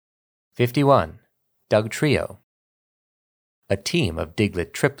51. Dugtrio. A team of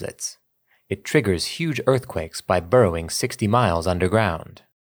diglet triplets. It triggers huge earthquakes by burrowing 60 miles underground.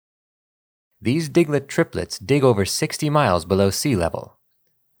 These diglet triplets dig over 60 miles below sea level.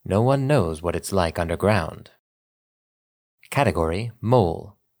 No one knows what it's like underground. Category: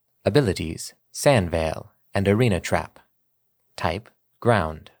 Mole. Abilities: Sand Veil and Arena Trap. Type: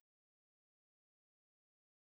 Ground.